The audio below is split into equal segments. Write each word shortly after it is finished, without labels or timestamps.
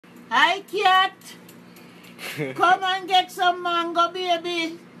Hi, cat. Come and get some mango,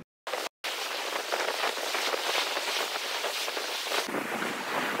 baby.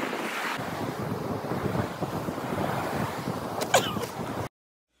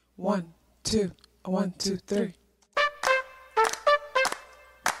 One, two, 1, 2, 3.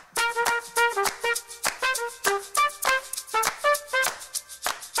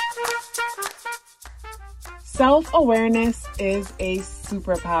 Self-awareness is a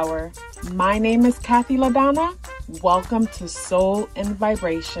superpower. My name is KathyLaDonna. Welcome to Soul and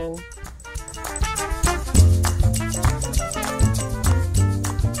Vibration.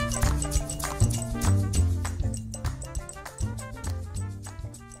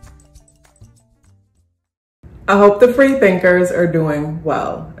 I hope the free thinkers are doing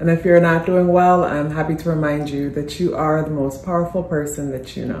well. And if you're not doing well, I'm happy to remind you that you are the most powerful person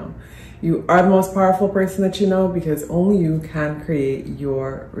that you know. You are the most powerful person that you know because only you can create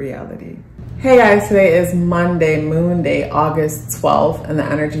your reality. Hey guys, today is Monday, Moon Day, August 12th, and the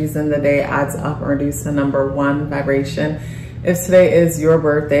energies in the day adds up and reduce to number 1 vibration. If today is your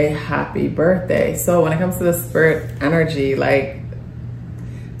birthday, happy birthday. So when it comes to the spirit energy, like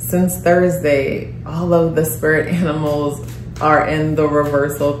since Thursday, all of the spirit animals are in the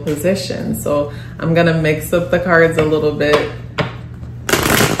reversal position. So I'm gonna mix up the cards a little bit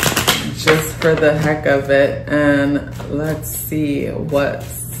just for the heck of it, and let's see what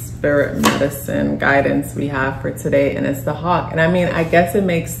spirit medicine guidance we have for today. And it's the hawk. And I mean, I guess it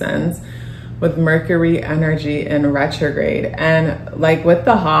makes sense with Mercury energy in retrograde. And like with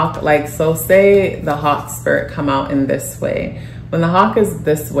the hawk, like, so say the hawk spirit come out in this way. When the hawk is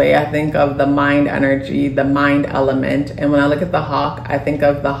this way, I think of the mind energy, the mind element. And when I look at the hawk, I think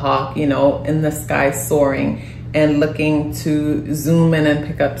of the hawk, you know, in the sky soaring and looking to zoom in and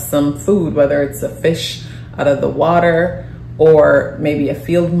pick up some food, whether it's a fish out of the water or maybe a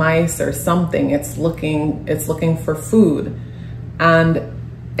field mice or something. It's looking for food. And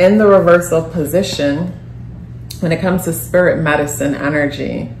in the reversal position, when it comes to spirit medicine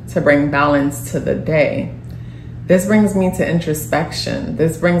energy to bring balance to the day, this brings me to introspection.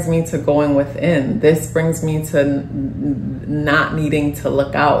 This brings me to going within. This brings me to not needing to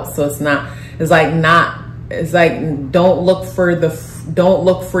look out. So it's like don't look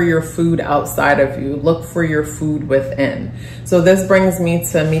for your food outside of you. Look for your food within. So this brings me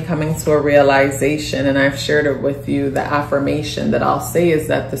to me coming to a realization, and I've shared it with you. The affirmation that I'll say is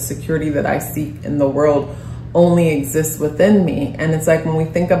that the security that I seek in the world only exists within me. And it's like when we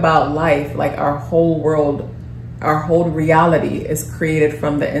think about life, like our whole world, our whole reality is created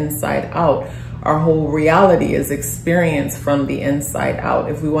from the inside out. Our whole reality is experienced from the inside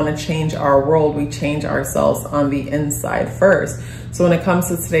out. If we want to change our world, we change ourselves on the inside first. So when it comes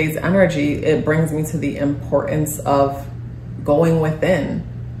to today's energy, it brings me to the importance of going within.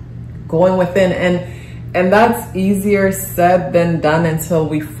 And that's easier said than done until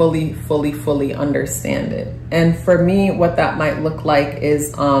we fully understand it. And for me, what that might look like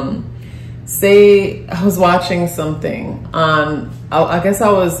is, say I was watching something on, I guess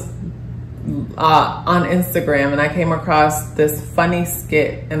I was on Instagram, and I came across this funny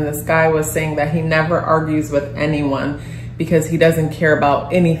skit, and this guy was saying that he never argues with anyone because he doesn't care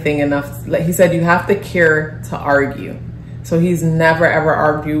about anything enough. Like he said, you have to care to argue. So he's never ever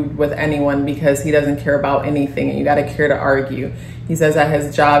argued with anyone because he doesn't care about anything, and you got to care to argue. He says at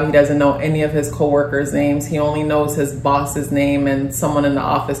his job, he doesn't know any of his coworkers' names. He only knows his boss's name and someone in the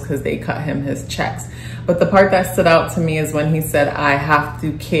office because they cut him his checks. But the part that stood out to me is when he said, I have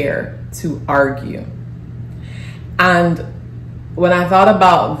to care to argue. And when I thought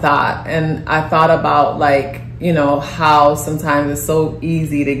about that, and I thought about, like, you know, how sometimes it's so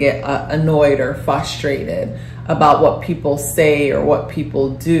easy to get annoyed or frustrated about what people say or what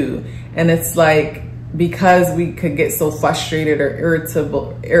people do. And it's like, because we could get so frustrated or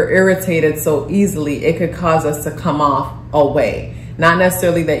irritated so easily, it could cause us to come off away. Not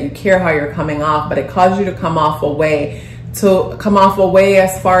necessarily that you care how you're coming off, but it causes you to come off away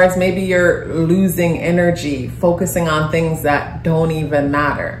as far as maybe you're losing energy, focusing on things that don't even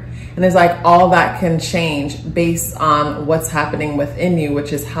matter. And it's like all that can change based on what's happening within you,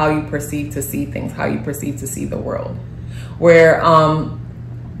 which is how you perceive to see things, how you perceive to see the world. Where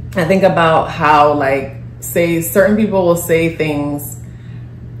I think about how, like, say certain people will say things,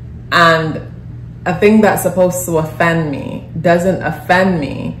 and a thing that's supposed to offend me doesn't offend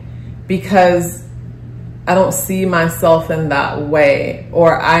me because I don't see myself in that way,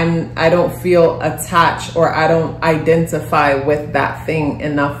 or I don't feel attached, or I don't identify with that thing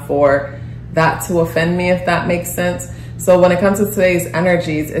enough for that to offend me, if that makes sense. So when it comes to today's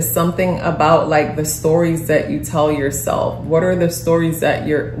energies, it's something about like the stories that you tell yourself. What are the stories that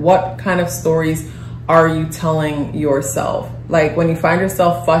what kind of stories are you telling yourself? Like when you find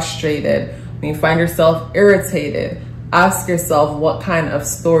yourself frustrated, when you find yourself irritated, ask yourself, what kind of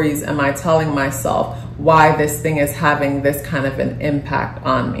stories am I telling myself? Why this thing is having this kind of an impact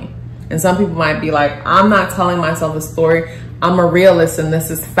on me? And some people might be like, I'm not telling myself a story. I'm a realist and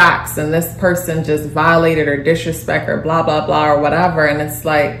this is facts. And this person just violated or disrespect or blah, blah, blah, or whatever. And it's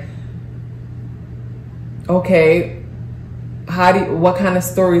like, okay, what kind of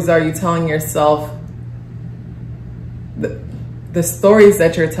stories are you telling yourself? The stories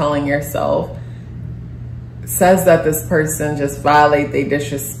that you're telling yourself says that this person just violate, they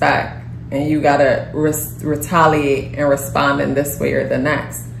disrespect, and you gotta retaliate and respond in this way or the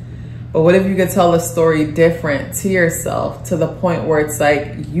next. But what if you could tell the story different to yourself, to the point where it's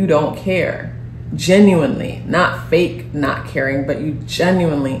like you don't care, genuinely, not fake not caring, but you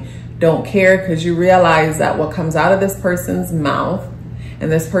genuinely don't care, because you realize that what comes out of this person's mouth and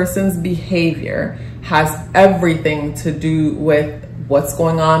this person's behavior has everything to do with what's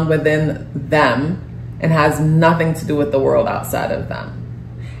going on within them and has nothing to do with the world outside of them.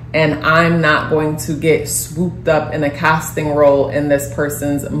 And I'm not going to get swooped up in a casting role in this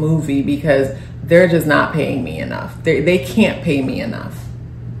person's movie because they're just not paying me enough. They can't pay me enough.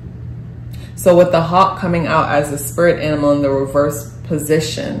 So with the hawk coming out as a spirit animal in the reverse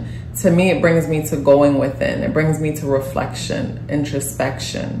position, to me, it brings me to going within. It brings me to reflection,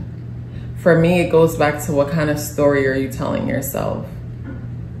 introspection. For me, it goes back to what kind of story are you telling yourself?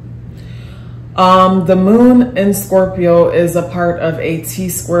 The moon in Scorpio is a part of a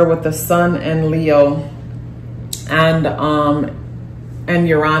T-square with the sun and Leo and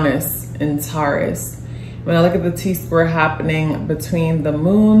Uranus in Taurus. When I look at the T-square happening between the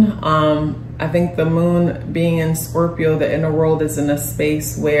moon, I think the moon being in Scorpio, the inner world is in a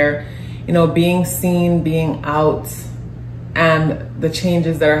space where, you know, being seen, being out, and the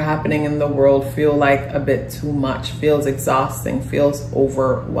changes that are happening in the world feel like a bit too much, feels exhausting, feels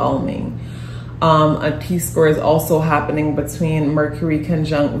overwhelming. A T-square is also happening between Mercury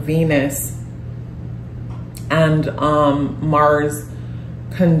conjunct Venus and Mars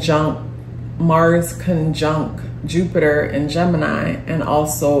conjunct Jupiter in Gemini, and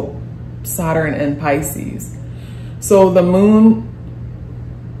also Saturn in Pisces. So the moon,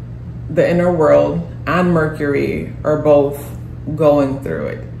 the inner world, and Mercury are both going through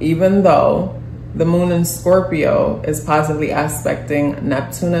it, even though the moon in Scorpio is positively aspecting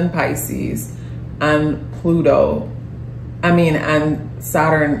Neptune and Pisces and and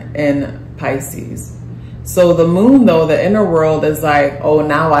Saturn in Pisces. So the moon, though, the inner world is like, oh,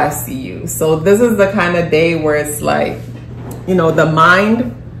 now I see you. So this is the kind of day where it's like, you know, the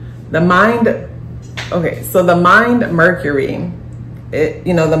mind, okay, so the mind, Mercury,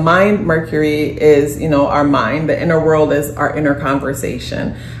 the mind, Mercury is, our mind. The inner world is our inner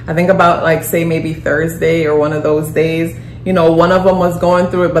conversation. I think about, like, say maybe Thursday or one of those days, one of them was going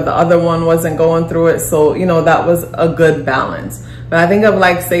through it, but the other one wasn't going through it. So, that was a good balance. But I think of,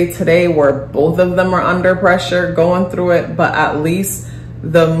 like, say today, where both of them are under pressure going through it, but at least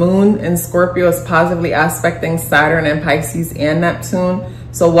the moon in Scorpio is positively aspecting Saturn and Pisces and Neptune.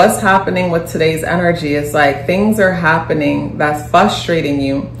 So what's happening with today's energy is like things are happening that's frustrating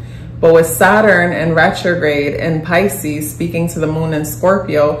you. But with Saturn and retrograde and Pisces speaking to the moon in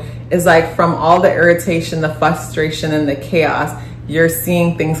Scorpio is like, from all the irritation, the frustration, and the chaos, you're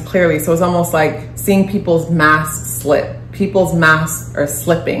seeing things clearly. So it's almost like seeing people's masks slip. People's masks are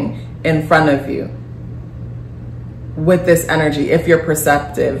slipping in front of you with this energy, if you're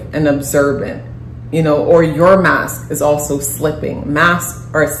perceptive and observant, or your mask is also slipping. Masks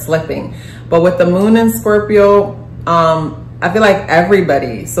are slipping. But with the moon in Scorpio, I feel like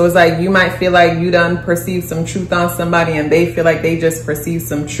everybody, so it's like you might feel like you done perceive some truth on somebody and they feel like they just perceived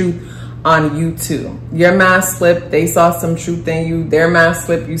some truth on you too. Your mask slipped, they saw some truth in you. Their mask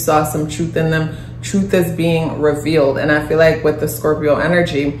slipped, you saw some truth in them. Truth is being revealed. And I feel like with the Scorpio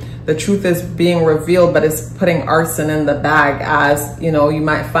energy, the truth is being revealed, but it's putting arson in the bag, as, you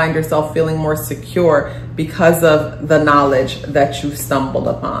might find yourself feeling more secure because of the knowledge that you stumbled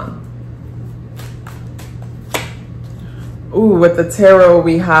upon. Ooh, with the tarot,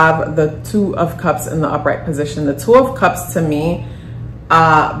 we have the Two of Cups in the upright position. The Two of Cups to me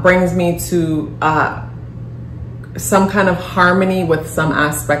brings me to some kind of harmony with some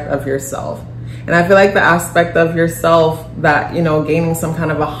aspect of yourself. And I feel like the aspect of yourself that, gaining some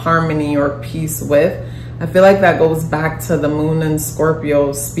kind of a harmony or peace with, I feel like that goes back to the moon in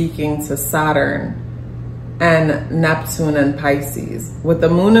Scorpio speaking to Saturn and Neptune and Pisces. With the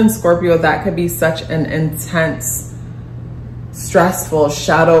moon in Scorpio, that could be such an intense stressful,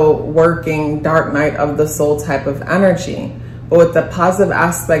 shadow working, dark night of the soul type of energy. But with the positive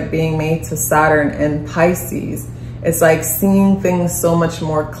aspect being made to Saturn and Pisces, it's like seeing things so much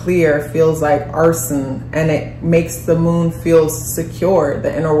more clear, feels like arson, and it makes the moon feel secure.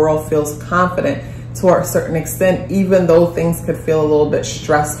 The inner world feels confident to a certain extent, even though things could feel a little bit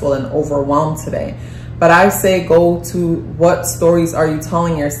stressful and overwhelmed today. But I say go to what stories are you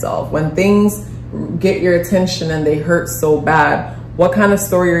telling yourself? When things get your attention and they hurt so bad, what kind of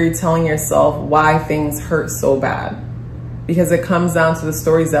story are you telling yourself why things hurt so bad? Because it comes down to the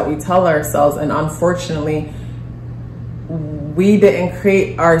stories that we tell ourselves. And unfortunately, we didn't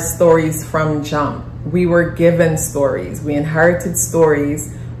create our stories from jump. We were given stories. We inherited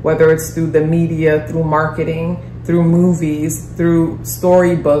stories, whether it's through the media, through marketing, through movies, through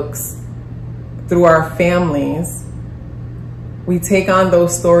storybooks, through our families. We take on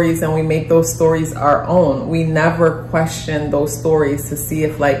those stories and we make those stories our own. We never question those stories to see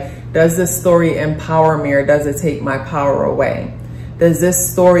if, like, does this story empower me or does it take my power away? Does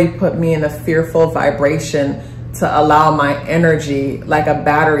this story put me in a fearful vibration to allow my energy, like a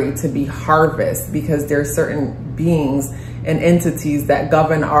battery, to be harvested? Because there are certain beings and entities that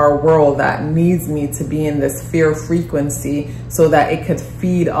govern our world that needs me to be in this fear frequency so that it could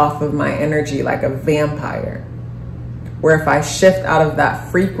feed off of my energy like a vampire. Where if I shift out of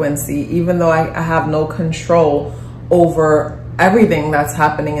that frequency, even though I have no control over everything that's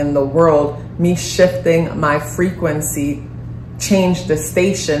happening in the world, me shifting my frequency changed the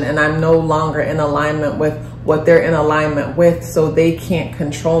station, and I'm no longer in alignment with what they're in alignment with, so they can't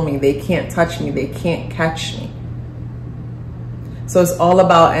control me, they can't touch me, they can't catch me. So it's all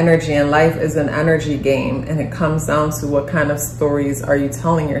about energy, and life is an energy game, and it comes down to what kind of stories are you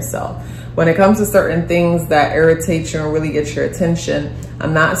telling yourself. When it comes to certain things that irritate you and really get your attention,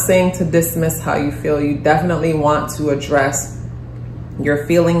 I'm not saying to dismiss how you feel. You definitely want to address your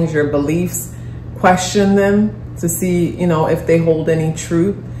feelings, your beliefs, question them to see, you know, if they hold any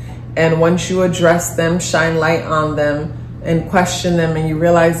truth. And once you address them, shine light on them and question them, and you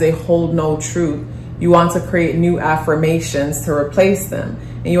realize they hold no truth, you want to create new affirmations to replace them.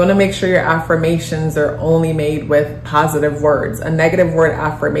 And you want to make sure your affirmations are only made with positive words. A negative word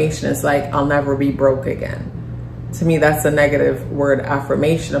affirmation is like, I'll never be broke again. To me, that's a negative word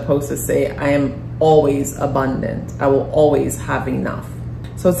affirmation, opposed to say, I am always abundant. I will always have enough.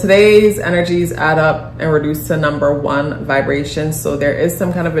 So today's energies add up and reduce to number 1 vibration. So there is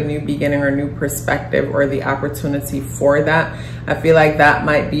some kind of a new beginning or new perspective or the opportunity for that. I feel like that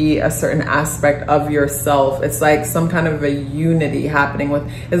might be a certain aspect of yourself. It's like some kind of a unity happening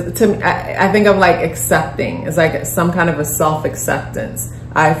with, to me, I think of like accepting. It's like some kind of a self-acceptance,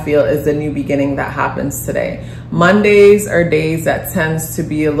 I feel, is the new beginning that happens today. Mondays are days that tends to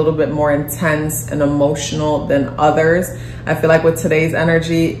be a little bit more intense and emotional than others. I feel like with today's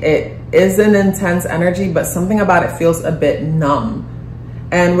energy, it is an intense energy, but something about it feels a bit numb.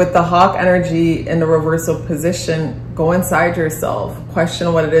 And with the hawk energy in the reversal position, go inside yourself,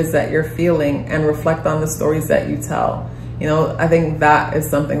 question what it is that you're feeling, and reflect on the stories that you tell. You know, I think that is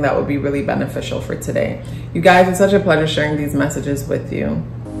something that would be really beneficial for today. You guys, it's such a pleasure sharing these messages with you.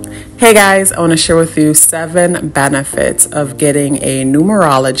 Hey guys, I want to share with you 7 benefits of getting a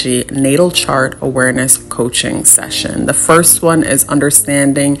numerology natal chart awareness coaching session. The first one is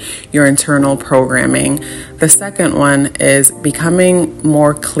understanding your internal programming. The second one is becoming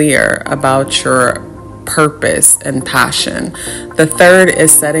more clear about your purpose and passion. The third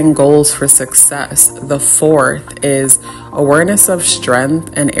is setting goals for success. The fourth is awareness of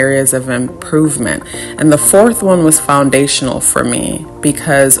strength and areas of improvement. And the fourth one was foundational for me,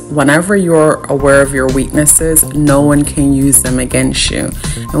 because whenever you're aware of your weaknesses, no one can use them against you.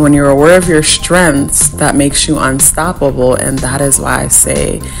 And when you're aware of your strengths, that makes you unstoppable. And that is why I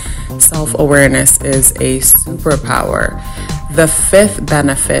say self-awareness is a superpower. The 5th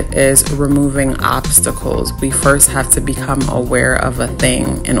benefit is removing obstacles. We first have to become aware of a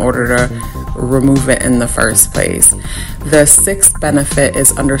thing in order to remove it in the first place. The 6th benefit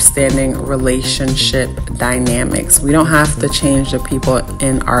is understanding relationship dynamics. We don't have to change the people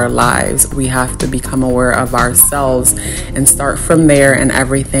in our lives. We have to become aware of ourselves and start from there, and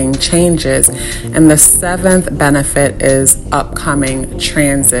everything changes. And the 7th benefit is upcoming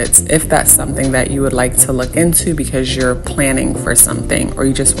transits, if that's something that you would like to look into because you're planning for something or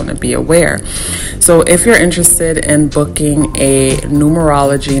you just want to be aware. So if you're interested in booking a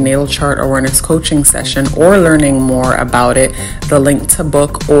numerology natal chart awareness coaching session or learning more about it, the link to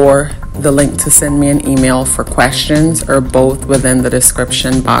book or the link to send me an email for questions are both within the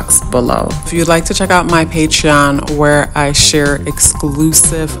description box below. If you'd like to check out my Patreon, where I share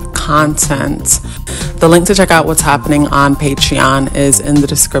exclusive content. The link to check out what's happening on Patreon is in the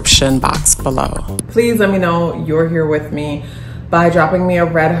description box below. Please let me know you're here with me by dropping me a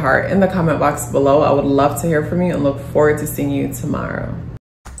red heart in the comment box below. I would love to hear from you and look forward to seeing you tomorrow.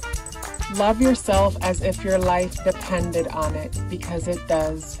 Love yourself as if your life depended on it, because it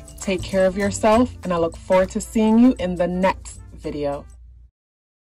does. Take care of yourself, and I look forward to seeing you in the next video.